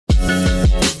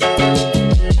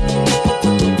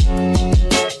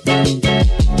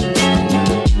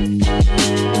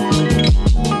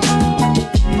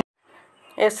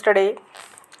yesterday.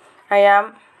 I am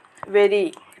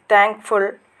very thankful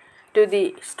to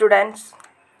the students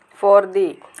for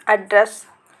the address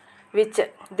which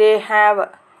they have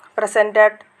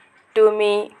presented to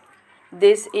me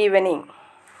this evening.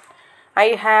 I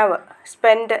have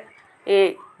spent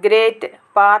a great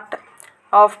part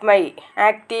of my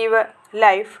active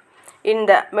life in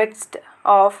the midst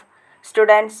of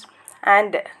students,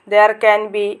 and there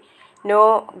can be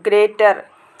no greater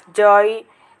joy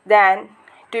than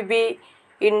to be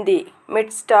in the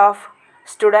midst of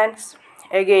students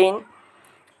again,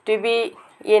 to be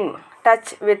in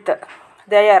touch with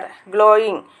their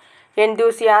glowing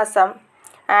enthusiasm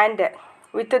and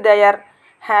with their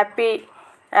happy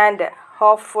and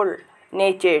hopeful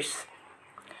natures.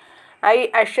 I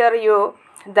assure you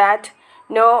that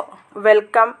no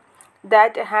welcome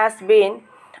that has been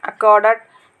accorded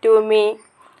to me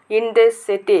in this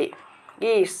city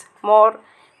is more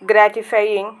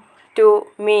gratifying to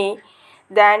me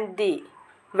than the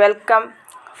welcome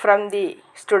from the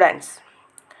students.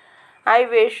 I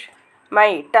wish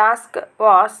my task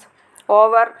was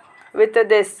over with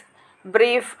this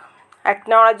brief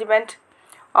acknowledgement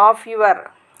of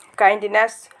your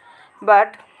kindness,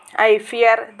 but I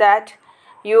fear that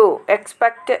you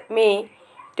expect me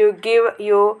to give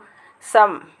you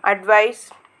some advice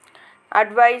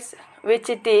which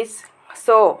it is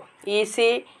so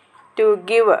easy to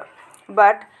give,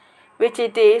 but which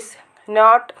it is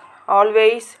not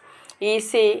always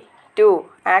easy to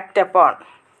act upon.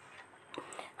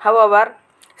 However,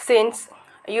 since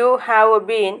you have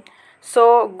been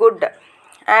so good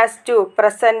as to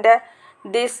present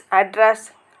this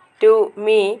address to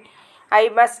me, I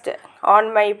must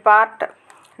on my part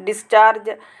discharge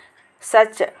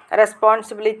such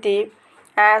responsibility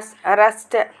as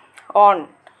rests on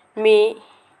me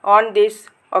on this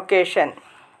occasion.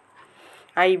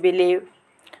 I believe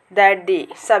that the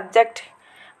subject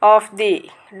of the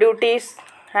duties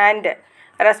and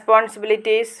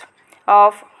responsibilities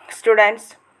of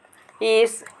students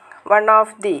is one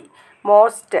of the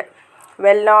most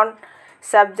well-known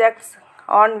subjects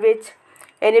on which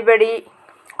anybody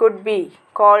could be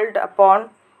called upon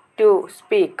to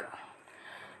speak.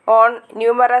 On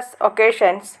numerous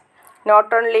occasions,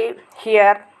 not only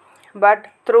here but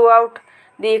throughout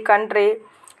the country,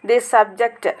 this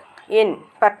subject in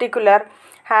particular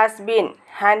has been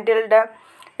handled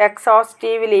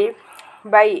exhaustively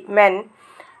by men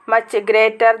much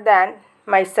greater than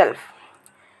myself.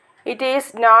 It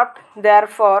is not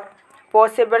therefore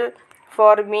possible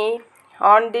for me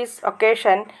on this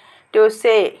occasion to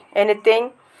say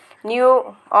anything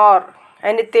new or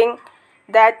anything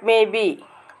that may be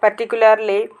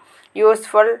particularly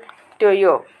useful to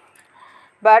you,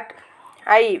 but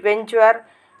I venture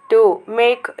to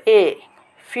make a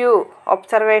few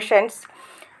observations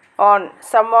on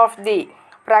some of the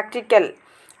practical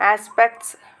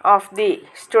aspects of the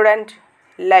student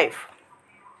life.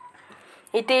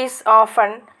 It is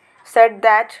often said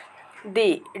that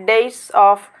the days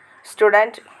of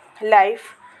student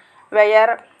life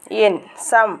were in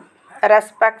some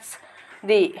respects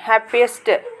the happiest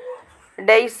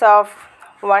days of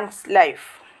one's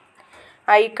life.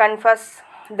 I confess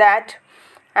that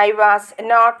I was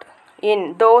not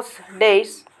in those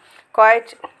days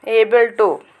quite able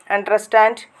to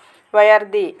understand where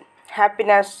the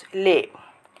happiness lay.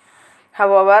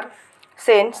 However,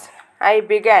 since I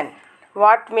began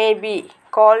what may be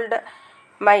called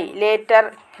my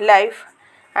later life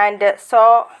and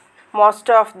saw most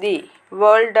of the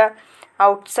world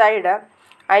outside,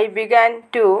 I began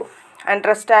to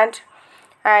understand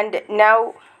and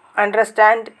now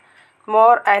understand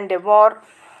more and more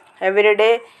every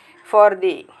day for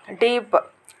the deep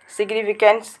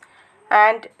significance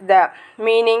and the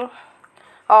meaning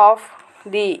of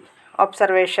the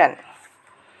observation.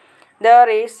 There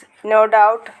is no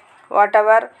doubt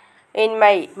whatever in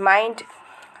my mind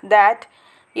that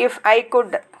if I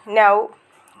could now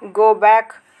go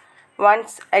back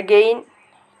once again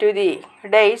to the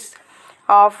days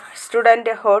of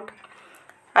studenthood,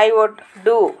 I would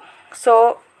do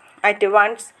so at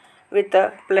once with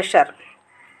pleasure.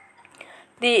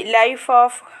 The life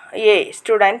of a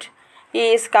student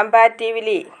is,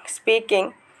 comparatively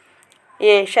speaking,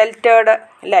 a sheltered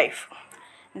life.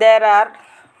 There are,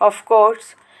 of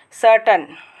course,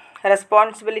 certain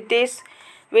responsibilities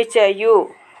which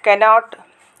you cannot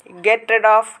get rid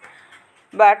of,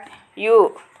 but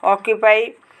you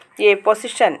occupy a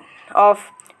position of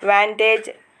vantage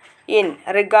in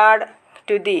regard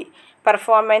to the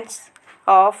performance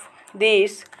of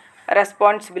these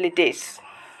responsibilities.